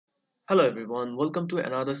Hello everyone, welcome to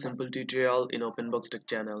another simple tutorial in OpenBox Tech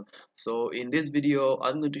channel. So in this video,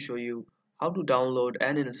 I'm going to show you how to download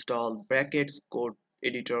and install Brackets code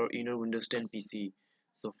editor in your Windows 10 PC.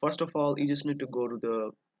 So first of all, you just need to go to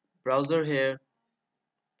the browser here,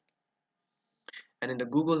 and in the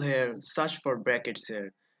Google here, search for Brackets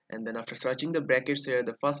here. And then after searching the Brackets here,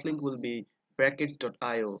 the first link will be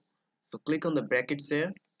brackets.io. So click on the Brackets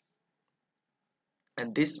here,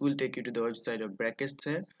 and this will take you to the website of Brackets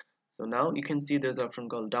here. So now you can see there's an option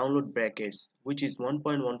called download brackets, which is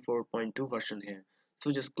 1.14.2 version here.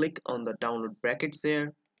 So just click on the download brackets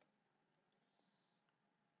here,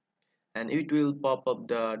 and it will pop up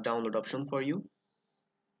the download option for you.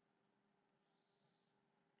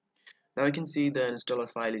 Now you can see the installer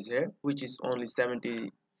file is here, which is only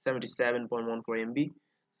 77.14 MB.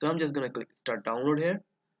 So I'm just gonna click start download here.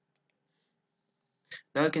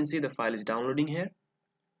 Now you can see the file is downloading here.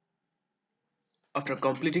 After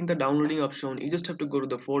completing the downloading option, you just have to go to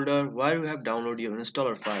the folder where you have downloaded your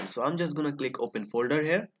installer file. So I'm just gonna click open folder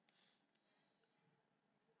here.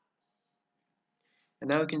 And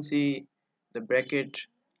now you can see the bracket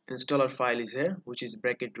installer file is here, which is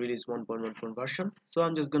bracket release 1.14 version. So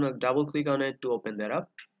I'm just gonna double click on it to open that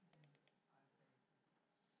up.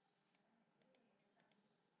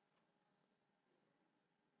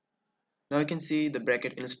 Now you can see the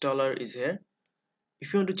bracket installer is here.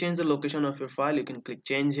 If you want to change the location of your file, you can click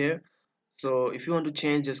change here. So if you want to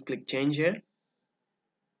change, just click change here.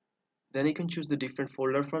 Then you can choose the different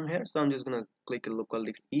folder from here. So I'm just gonna click local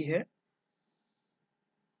disk E here.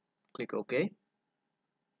 Click OK.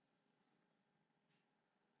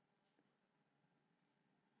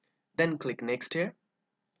 Then click next here.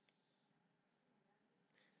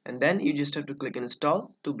 And then you just have to click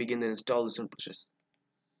install to begin the installation process.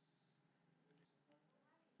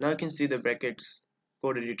 Now you can see the brackets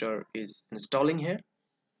code editor is installing here.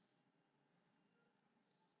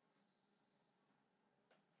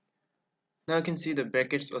 Now you can see the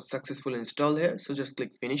brackets was successfully installed here. So just click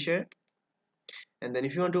finish here. And then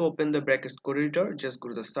if you want to open the brackets code editor, just go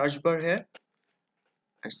to the search bar here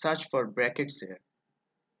and search for brackets here.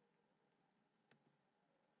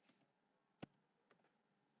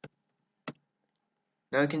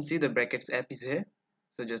 Now you can see the brackets app is here.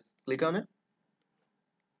 So just click on it.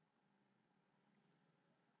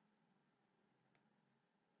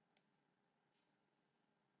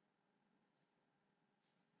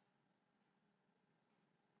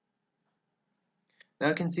 Now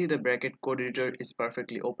you can see the bracket code editor is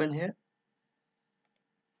perfectly open here.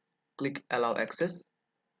 Click allow access.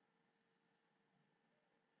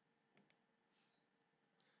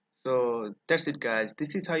 So that's it guys.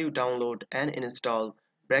 This is how you download and install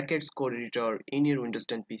brackets code editor in your Windows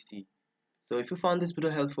 10 PC. So if you found this video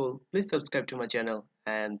helpful, please subscribe to my channel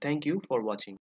and thank you for watching.